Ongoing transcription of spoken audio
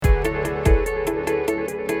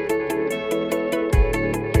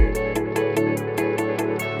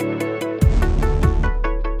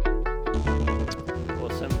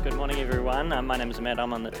My name is Matt.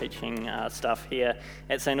 I'm on the teaching staff here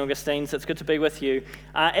at St. Augustine's. It's good to be with you.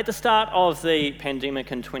 At the start of the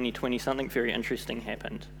pandemic in 2020, something very interesting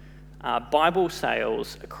happened. Bible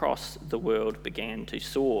sales across the world began to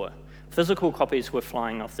soar. Physical copies were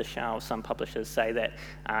flying off the shelves. Some publishers say that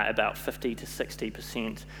about 50 to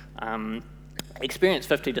 60% experienced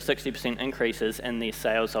 50 to 60% increases in their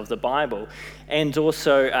sales of the Bible. And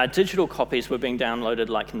also digital copies were being downloaded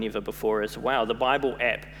like never before as well. The Bible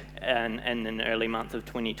app in an early month of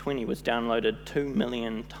 2020 was downloaded 2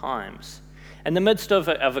 million times. In the midst of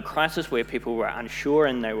a crisis where people were unsure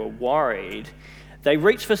and they were worried, they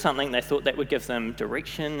reached for something they thought that would give them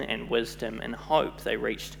direction and wisdom and hope. They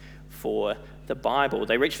reached for the Bible.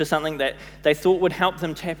 They reached for something that they thought would help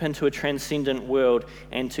them tap into a transcendent world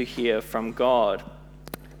and to hear from God.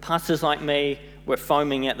 Pastors like me were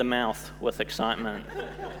foaming at the mouth with excitement.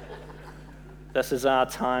 This is our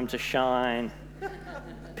time to shine.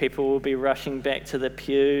 People will be rushing back to the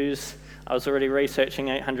pews. I was already researching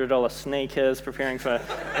 $800 sneakers, preparing for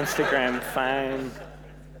Instagram fame.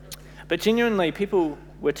 But genuinely, people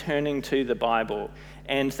were turning to the Bible,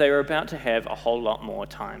 and they were about to have a whole lot more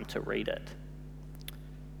time to read it.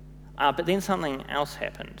 But then something else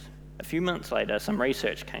happened. A few months later, some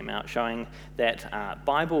research came out showing that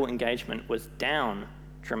Bible engagement was down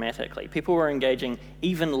dramatically. People were engaging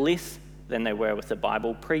even less than they were with the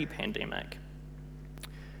Bible pre-pandemic.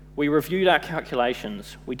 We reviewed our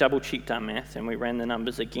calculations, we double-checked our math, and we ran the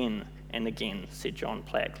numbers again and again, said John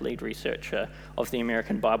Plack, lead researcher of the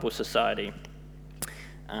American Bible Society.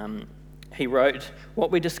 He wrote,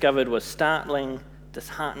 "What we discovered was startling,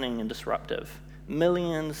 disheartening, and disruptive.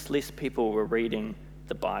 Millions less people were reading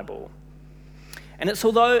the Bible." And it's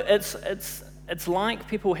like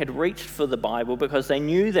people had reached for the Bible because they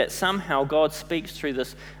knew that somehow God speaks through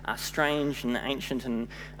this strange and ancient and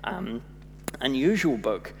unusual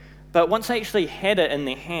book. But once they actually had it in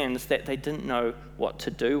their hands, that they didn't know what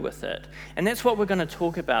to do with it. And that's what we're going to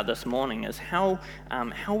talk about this morning, is how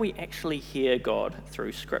we actually hear God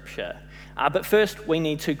through Scripture. But first, we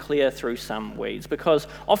need to clear through some weeds, because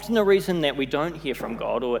often the reason that we don't hear from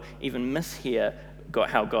God or even mishear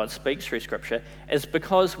how God speaks through Scripture is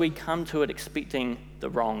because we come to it expecting the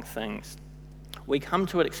wrong things. We come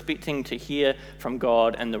to it expecting to hear from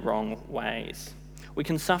God in the wrong ways. We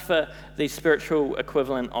can suffer the spiritual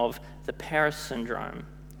equivalent of the Paris syndrome.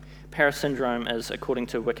 Paris syndrome is, according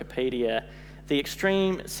to Wikipedia, the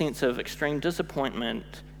extreme sense of extreme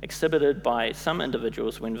disappointment exhibited by some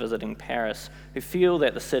individuals when visiting Paris who feel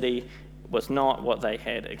that the city was not what they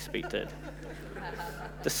had expected.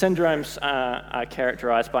 The syndromes are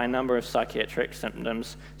characterized by a number of psychiatric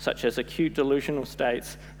symptoms, such as acute delusional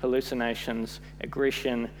states, hallucinations,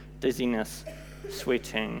 aggression, dizziness,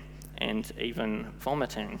 sweating, and even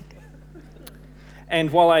vomiting. And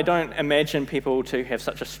while I don't imagine people to have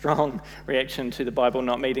such a strong reaction to the Bible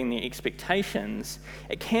not meeting their expectations,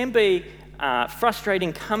 it can be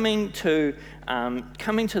frustrating coming to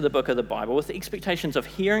the book of the Bible with the expectations of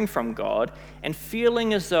hearing from God and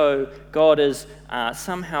feeling as though God is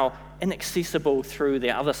somehow inaccessible through the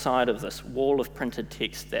other side of this wall of printed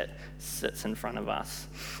text that sits in front of us.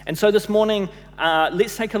 And so this morning,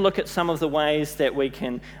 let's take a look at some of the ways that we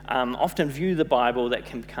can often view the Bible that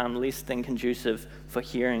can become less than conducive for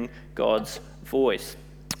hearing God's voice.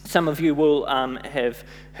 Some of you will have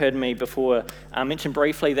heard me before mention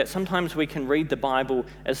briefly that sometimes we can read the Bible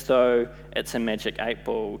as though it's a magic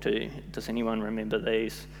 8-ball. Does anyone remember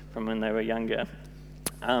these from when they were younger?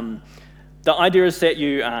 The idea is that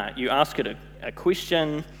you ask it a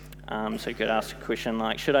question. So you could ask a question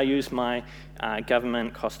like, should I use my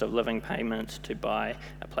government cost of living payment to buy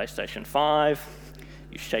a PlayStation 5?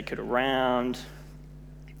 You shake it around.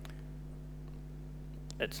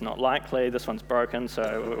 It's not likely. This one's broken,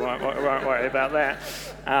 so we won't worry about that.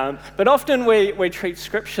 But often we treat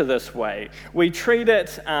Scripture this way. We treat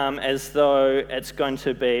it as though it's going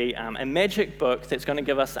to be a magic book that's going to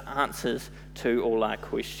give us the answers to all our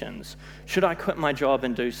questions. Should I quit my job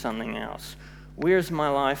and do something else? Where's my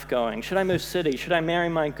life going? Should I move city? Should I marry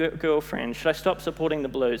my girlfriend? Should I stop supporting the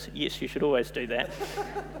Blues? Yes, you should always do that.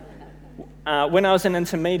 When I was an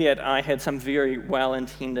intermediate, I had some very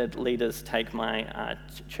well-intended leaders take my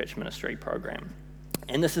church ministry program.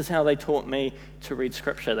 And this is how they taught me to read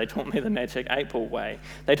Scripture. They taught me the magic 8-ball way.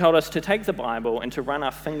 They told us to take the Bible and to run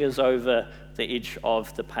our fingers over the edge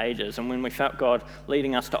of the pages. And when we felt God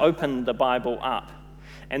leading us to open the Bible up,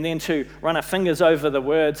 and then to run our fingers over the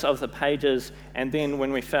words of the pages, and then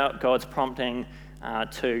when we felt God's prompting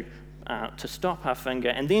to stop our finger,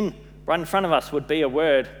 and then right in front of us would be a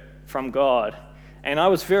word from God. And I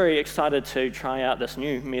was very excited to try out this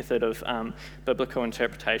new method of biblical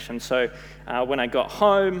interpretation. So when I got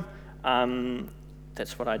home,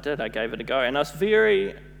 that's what I did. I gave it a go. And I was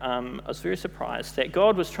very surprised that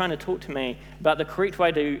God was trying to talk to me about the correct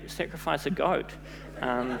way to sacrifice a goat.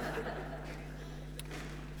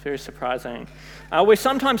 Very surprising. We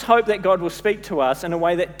sometimes hope that God will speak to us in a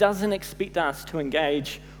way that doesn't expect us to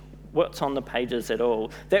engage what's on the pages at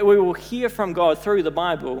all, that we will hear from God through the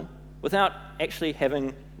Bible without actually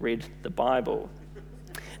having read the Bible.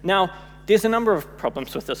 Now, there's a number of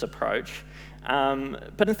problems with this approach,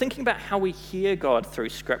 but in thinking about how we hear God through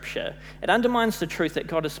Scripture, it undermines the truth that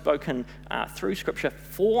God has spoken through Scripture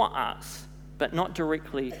for us, but not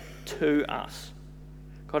directly to us.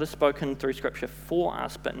 God has spoken through Scripture for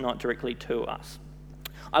us, but not directly to us.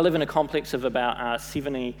 I live in a complex of about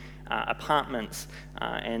 70 apartments,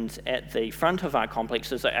 and at the front of our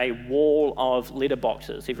complex is a wall of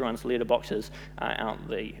letterboxes, everyone's letterboxes out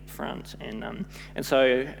the front. And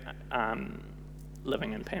so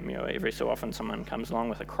living in Panmure, every so often someone comes along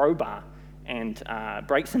with a crowbar and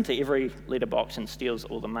breaks into every letterbox and steals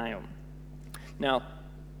all the mail. Now,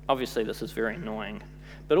 obviously this is very annoying,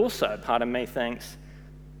 but also part of me thinks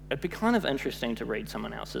it'd be kind of interesting to read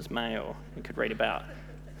someone else's mail. You could read about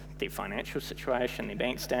their financial situation, their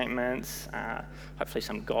bank statements, hopefully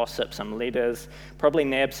some gossip, some letters, probably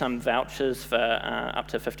nab some vouchers for up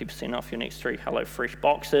to 50% off your next 3 HelloFresh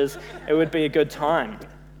boxes. It would be a good time.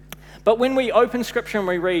 But when we open Scripture and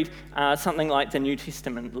we read something like the New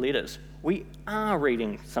Testament letters, we are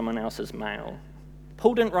reading someone else's mail.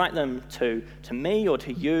 Paul didn't write them to me or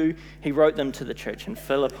to you. He wrote them to the church in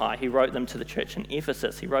Philippi. He wrote them to the church in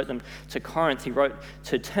Ephesus. He wrote them to Corinth. He wrote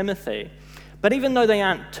to Timothy. But even though they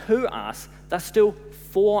aren't to us, they're still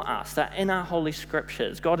for us. They're in our Holy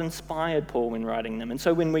Scriptures. God inspired Paul when writing them. And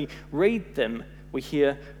so when we read them, we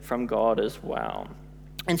hear from God as well.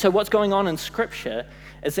 And so what's going on in Scripture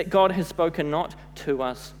is that God has spoken not to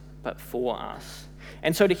us, but for us.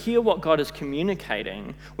 And so to hear what God is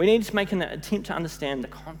communicating, we need to make an attempt to understand the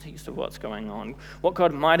context of what's going on, what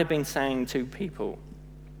God might have been saying to people.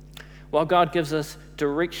 While God gives us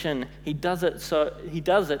direction, He does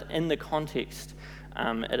it in the context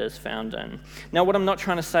it is found in. Now, what I'm not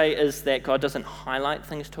trying to say is that God doesn't highlight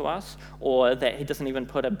things to us, or that He doesn't even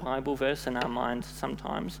put a Bible verse in our mind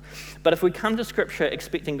sometimes. But if we come to Scripture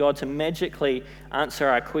expecting God to magically answer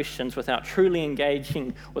our questions without truly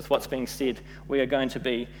engaging with what's being said, we are going to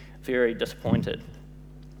be very disappointed.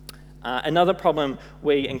 Another problem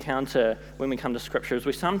we encounter when we come to Scripture is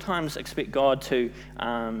we sometimes expect God to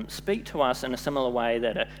speak to us in a similar way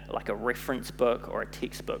that like a reference book or a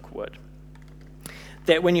textbook would.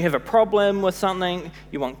 That when you have a problem with something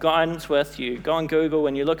you want guidance with, you go on Google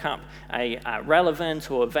and you look up a relevant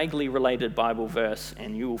or vaguely related Bible verse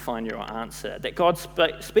and you will find your answer. That God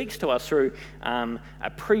speaks to us through a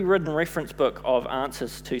pre-written reference book of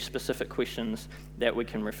answers to specific questions that we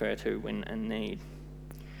can refer to when in need.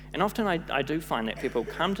 And often I do find that people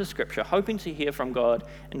come to Scripture hoping to hear from God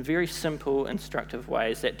in very simple, instructive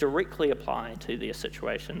ways that directly apply to their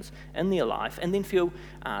situations in their life, and then feel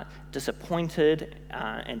disappointed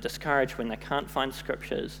and discouraged when they can't find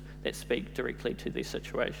Scriptures that speak directly to their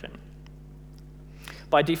situation.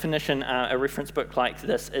 By definition, a reference book like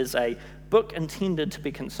this is a book intended to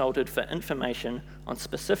be consulted for information on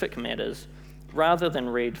specific matters rather than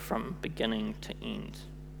read from beginning to end.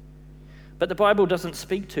 But the Bible doesn't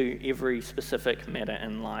speak to every specific matter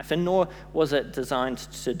in life, and nor was it designed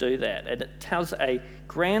to do that. It tells a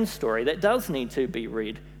grand story that does need to be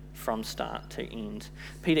read from start to end.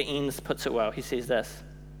 Peter Enns puts it well. He says this: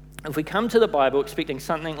 if we come to the Bible expecting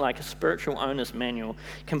something like a spiritual owner's manual,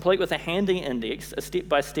 complete with a handy index, a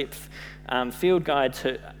step-by-step field guide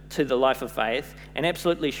to the life of faith, an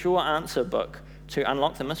absolutely sure answer book to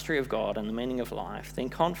unlock the mystery of God and the meaning of life, then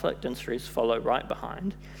conflict and stress follow right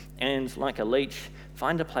behind, and like a leech,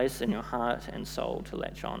 find a place in your heart and soul to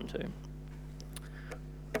latch on to. It'd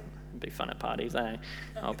be fun at parties, eh?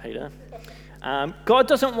 Oh, Peter. God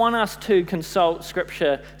doesn't want us to consult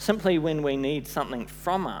Scripture simply when we need something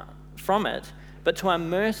from it, but to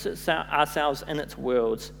immerse ourselves in its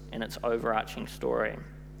worlds and its overarching story.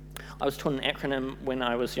 I was taught an acronym when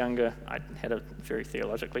I was younger. I had a very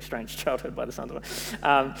theologically strange childhood by the sound of it.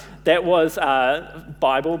 That was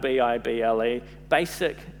Bible, B-I-B-L-E,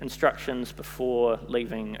 basic instructions before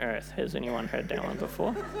leaving Earth. Has anyone heard that one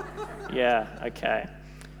before? Yeah, okay.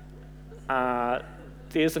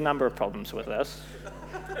 There's a number of problems with this.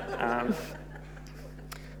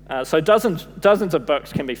 So dozens of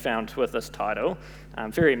books can be found with this title.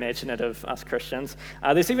 Very imaginative, us Christians.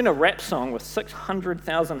 There's even a rap song with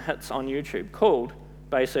 600,000 hits on YouTube called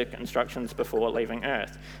basic instructions before leaving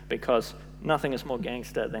Earth, because nothing is more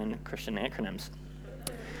gangster than Christian acronyms.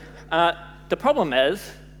 The problem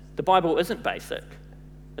is, the Bible isn't basic.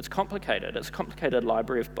 It's complicated. It's a complicated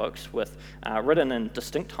library of books with written in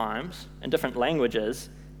distinct times, in different languages,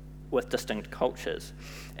 with distinct cultures,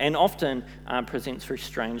 and often presents very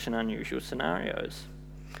strange and unusual scenarios.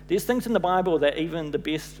 There's things in the Bible that even the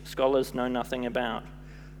best scholars know nothing about.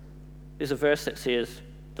 There's a verse that says,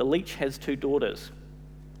 the leech has 2 daughters.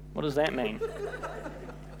 What does that mean?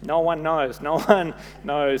 No one knows. No one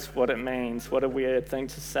knows what it means. What a weird thing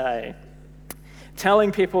to say.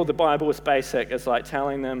 Telling people the Bible is basic is like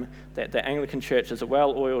telling them that the Anglican Church is a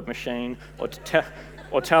well-oiled machine,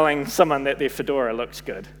 or telling someone that their fedora looks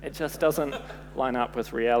good. It just doesn't line up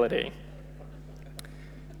with reality.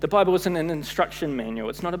 The Bible isn't an instruction manual.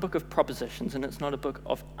 It's not a book of propositions, and it's not a book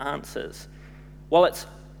of answers. While it's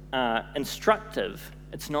instructive,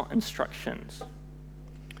 it's not instructions.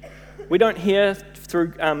 We don't hear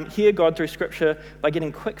God through Scripture by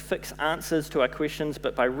getting quick fix answers to our questions,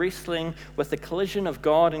 but by wrestling with the collision of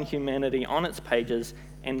God and humanity on its pages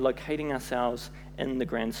and locating ourselves in the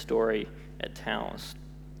grand story it tells.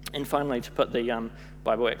 And finally, to put the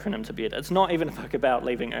Bible acronym to bed, it's not even a book about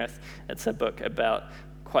leaving Earth. It's a book about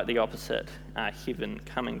quite the opposite, heaven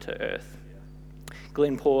coming to earth.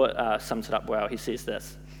 Glenn Poore sums it up well. He says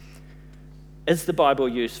this: is the Bible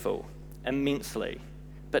useful? Immensely,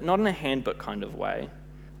 but not in a handbook kind of way.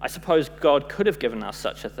 I suppose God could have given us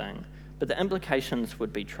such a thing, but the implications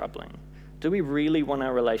would be troubling. Do we really want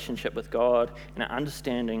our relationship with God and our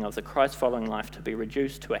understanding of the Christ-following life to be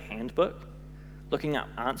reduced to a handbook? Looking up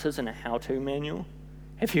answers in a how-to manual?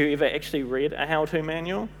 Have you ever actually read a how-to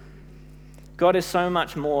manual? God has so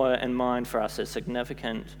much more in mind for us as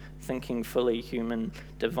significant, thinking, fully human,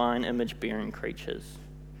 divine image-bearing creatures.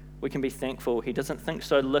 We can be thankful He doesn't think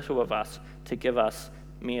so little of us to give us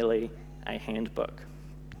merely a handbook.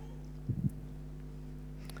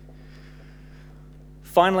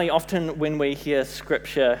 Finally, often when we hear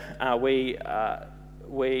Scripture, we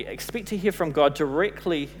expect to hear from God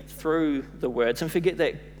directly through the words and forget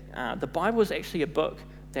that the Bible is actually a book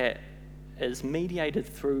that is mediated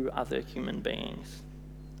through other human beings.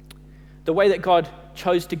 The way that God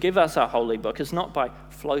chose to give us our holy book is not by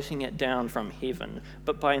floating it down from heaven,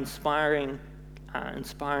 but by inspiring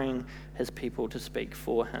His people to speak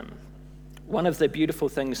for Him. One of the beautiful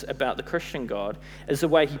things about the Christian God is the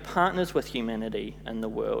way He partners with humanity in the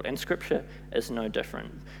world, and Scripture is no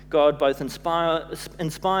different. God both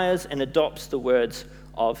inspires and adopts the words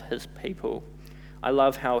of His people. I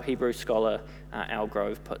love how Hebrew scholar Al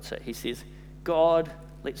Grove puts it. He says, God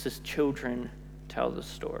lets His children tell the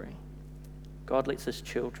story. God lets His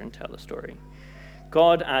children tell the story.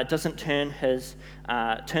 God doesn't turn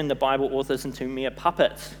the Bible authors into mere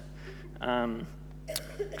puppets.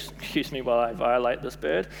 Excuse me while I violate this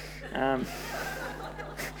bird.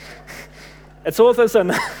 Its authors are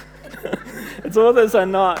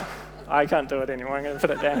not. I can't do it anymore. I'm going to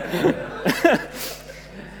put it down.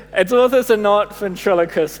 Its authors are not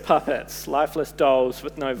ventriloquist puppets, lifeless dolls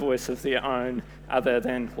with no voice of their own other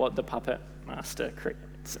than what the puppet master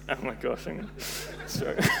creates. Oh my gosh,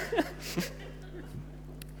 sorry.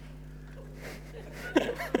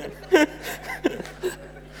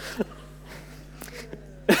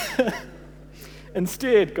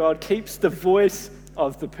 Instead, God keeps the voice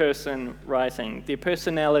of the person writing, their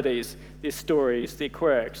personalities, their stories, their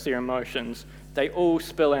quirks, their emotions. They all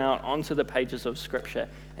spill out onto the pages of Scripture,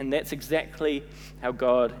 and that's exactly how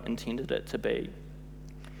God intended it to be.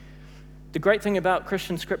 The great thing about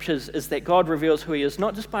Christian Scriptures is that God reveals who He is,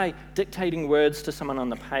 not just by dictating words to someone on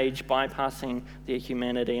the page, bypassing their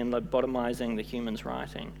humanity and lobotomizing the human's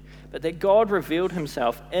writing, but that God revealed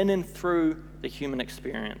Himself in and through the human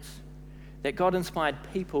experience, that God inspired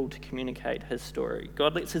people to communicate His story.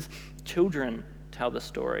 God lets His children tell the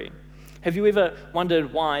story. Have you ever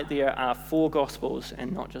wondered why there are 4 Gospels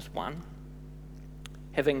and not just one?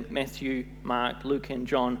 Having Matthew, Mark, Luke, and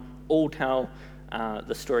John all tell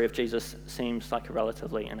the story of Jesus seems like a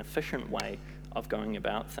relatively inefficient way of going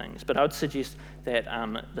about things. But I would suggest that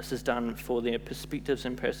this is done for their perspectives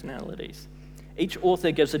and personalities. Each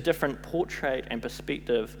author gives a different portrait and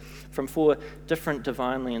perspective from 4 different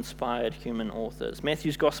divinely inspired human authors.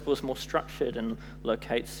 Matthew's Gospel is more structured and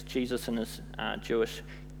locates Jesus in his Jewish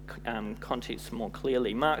context more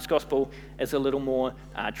clearly. Mark's Gospel is a little more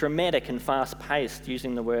dramatic and fast-paced,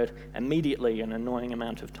 using the word immediately an annoying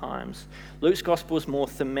amount of times. Luke's Gospel is more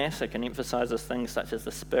thematic and emphasizes things such as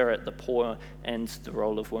the Spirit, the poor, and the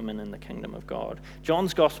role of women in the kingdom of God.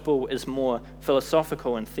 John's Gospel is more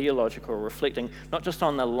philosophical and theological, reflecting not just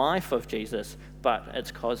on the life of Jesus, but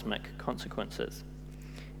its cosmic consequences.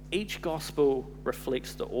 Each gospel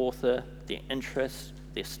reflects the author, their interest,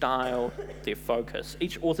 their style, their focus.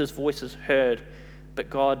 Each author's voice is heard, but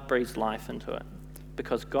God breathes life into it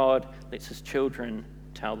because God lets his children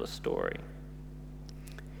tell the story.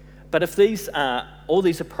 But if all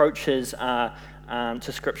these approaches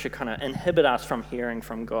to Scripture kind of inhibit us from hearing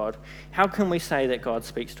from God, how can we say that God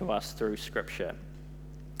speaks to us through Scripture?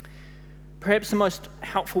 Perhaps the most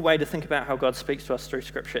helpful way to think about how God speaks to us through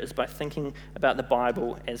Scripture is by thinking about the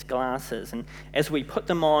Bible as glasses. And as we put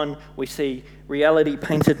them on, we see reality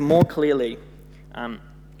painted more clearly.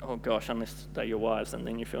 Oh gosh, unless they're your wives, and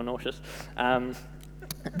then you feel nauseous.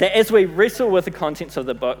 That as we wrestle with the contents of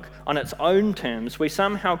the book on its own terms, we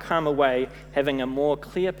somehow come away having a more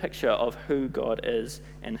clear picture of who God is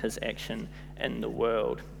and his action in the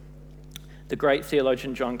world. The great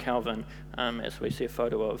theologian John Calvin, as we see a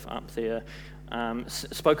photo of up there,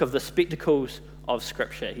 spoke of the spectacles of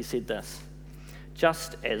Scripture. He said this: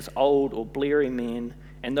 "Just as old or bleary men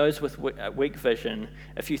and those with weak vision,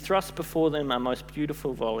 if you thrust before them a most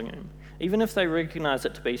beautiful volume, even if they recognize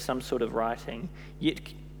it to be some sort of writing,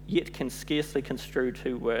 yet can scarcely construe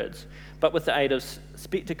two words, but with the aid of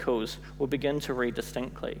spectacles will begin to read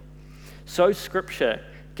distinctly. So Scripture,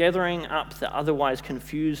 gathering up the otherwise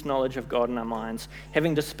confused knowledge of God in our minds,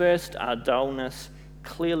 having dispersed our dullness,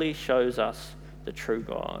 clearly shows us the true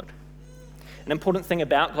God." An important thing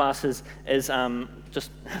about glasses is,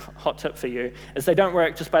 just a hot tip for you, is they don't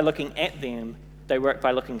work just by looking at them, they work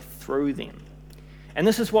by looking through them. And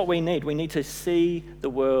this is what we need. We need to see the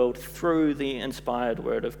world through the inspired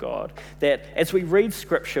Word of God. That as we read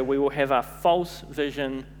Scripture, we will have our false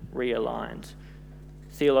vision realigned.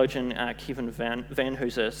 Theologian Kevin Van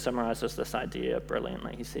Hooser summarizes this idea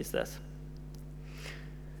brilliantly. He says this: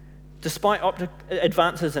 "Despite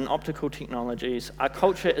advances in optical technologies, our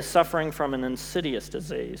culture is suffering from an insidious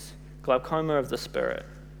disease, glaucoma of the spirit.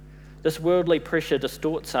 This worldly pressure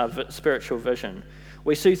distorts our spiritual vision.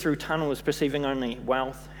 We see through tunnels, perceiving only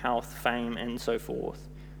wealth, health, fame, and so forth.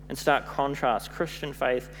 In stark contrast, Christian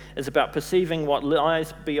faith is about perceiving what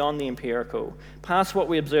lies beyond the empirical, past what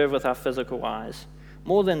we observe with our physical eyes.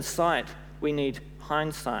 More than sight, we need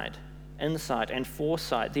hindsight, insight, and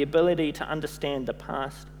foresight, the ability to understand the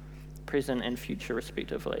past, present, and future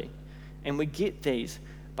respectively. And we get these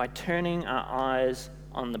by turning our eyes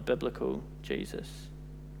on the biblical Jesus."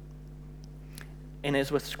 And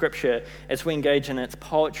as with Scripture, as we engage in its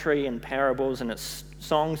poetry and parables and its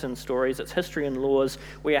songs and stories, its history and laws,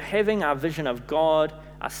 we are having our vision of God,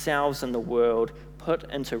 ourselves, and the world put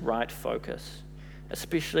into right focus,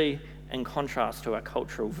 especially in contrast to our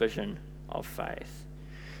cultural vision of faith.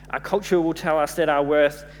 Our culture will tell us that our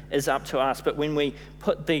worth is up to us, but when we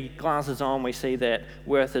put the glasses on, we see that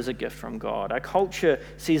worth is a gift from God. Our culture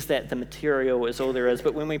says that the material is all there is,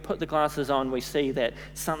 but when we put the glasses on, we see that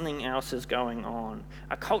something else is going on.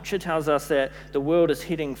 Our culture tells us that the world is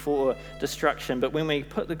heading for destruction, but when we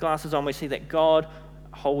put the glasses on, we see that God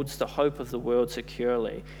holds the hope of the world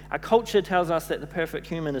securely. Our culture tells us that the perfect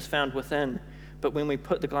human is found within, but when we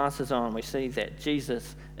put the glasses on, we see that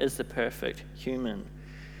Jesus is the perfect human.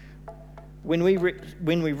 When we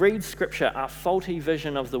read Scripture, our faulty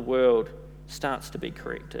vision of the world starts to be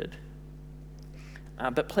corrected.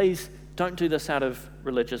 But please don't do this out of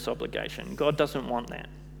religious obligation. God doesn't want that.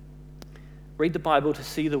 Read the Bible to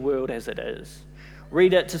see the world as it is.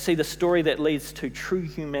 Read it to see the story that leads to true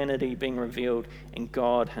humanity being revealed in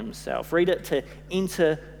God himself. Read it to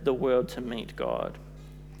enter the world to meet God.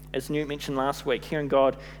 As Newt mentioned last week, hearing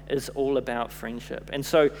God is all about friendship, and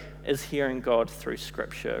so is hearing God through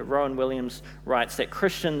Scripture. Rowan Williams writes that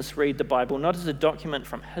Christians read the Bible not as a document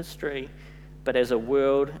from history, but as a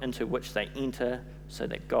world into which they enter so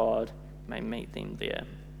that God may meet them there.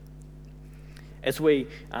 As we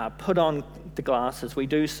put on the glasses, we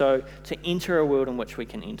do so to enter a world in which we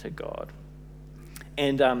can enter God.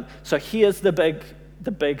 And so here's the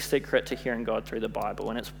big secret to hearing God through the Bible,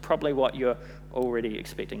 and it's probably what you're already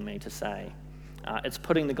expecting me to say. It's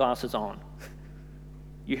putting the glasses on.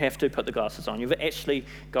 You have to put the glasses on. You've actually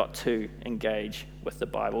got to engage with the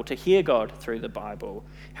Bible, to hear God through the Bible,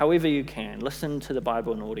 however you can. Listen to the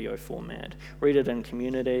Bible in audio format. Read it in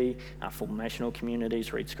community, formational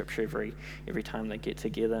communities. Read Scripture every time they get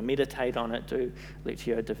together. Meditate on it. Do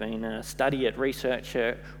Lectio Divina. Study it. Research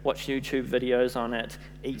it. Watch YouTube videos on it.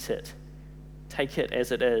 Eat it. Take it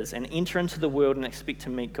as it is and enter into the world and expect to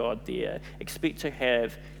meet God there. Expect to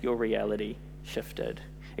have your reality shifted.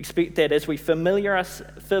 Expect that as we familiarize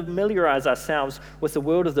ourselves with the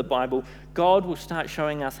world of the Bible, God will start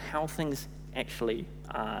showing us how things actually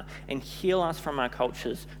are and heal us from our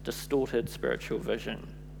culture's distorted spiritual vision.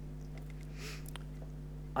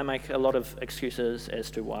 I make a lot of excuses as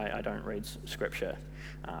to why I don't read Scripture.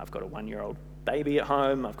 I've got a 1-year-old baby at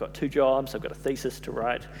home, I've got 2 jobs, I've got a thesis to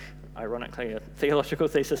write, ironically a theological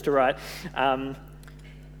thesis to write.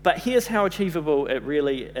 But here's how achievable it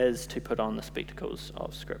really is to put on the spectacles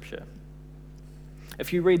of Scripture.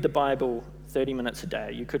 If you read the Bible 30 minutes a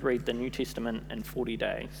day, you could read the New Testament in 40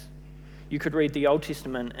 days. You could read the Old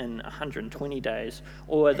Testament in 120 days,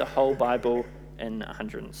 or the whole Bible in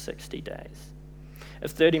 160 days.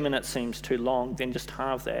 If 30 minutes seems too long, then just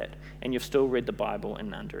halve that, and you've still read the Bible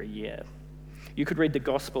in under a year. You could read the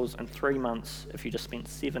Gospels in 3 months if you just spent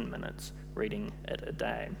 7 minutes reading it a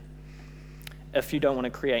day. If you don't want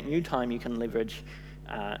to create new time, you can leverage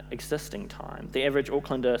existing time. The average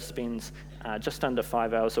Aucklander spends just under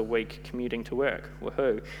 5 hours a week commuting to work.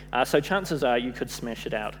 Woohoo. So chances are you could smash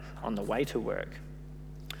it out on the way to work.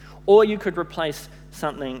 Or you could replace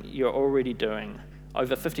something you're already doing.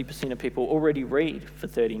 Over 50% of people already read for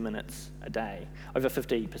 30 minutes a day. Over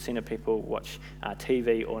 50% of people watch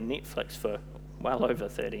TV or Netflix for well over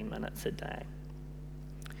 30 minutes a day.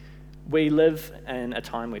 We live in a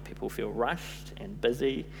time where people feel rushed and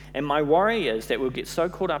busy, and my worry is that we'll get so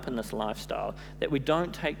caught up in this lifestyle that we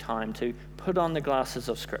don't take time to put on the glasses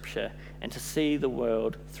of Scripture and to see the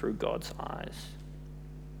world through God's eyes.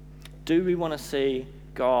 Do we want to see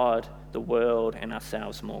God, the world, and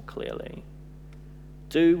ourselves more clearly?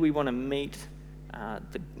 Do we want to meet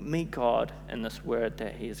God in this word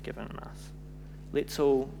that He has given us? Let's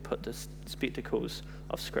all put the spectacles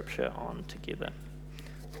of Scripture on together.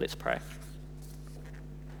 Let's pray.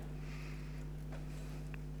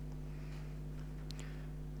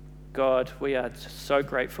 God, we are so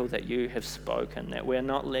grateful that you have spoken, that we're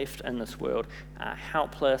not left in this world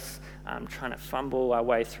helpless, trying to fumble our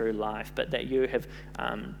way through life, but that you have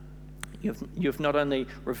you've not only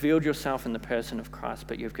revealed yourself in the person of Christ,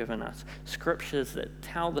 but you've given us scriptures that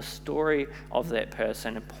tell the story of that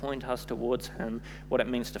person and point us towards him, what it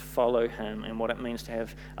means to follow him, and what it means to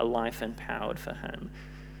have a life empowered for him.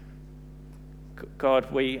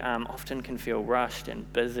 God, we often can feel rushed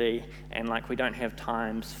and busy and like we don't have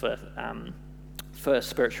times for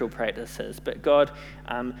spiritual practices. But God,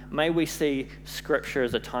 may we see Scripture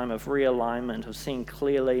as a time of realignment, of seeing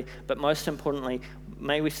clearly, but most importantly,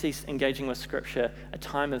 may we see engaging with Scripture a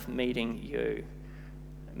time of meeting you,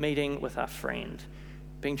 meeting with our friend,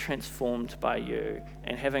 being transformed by you,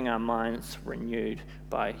 and having our minds renewed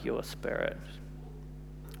by your Spirit.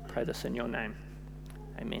 I pray this in your name.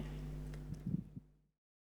 Amen.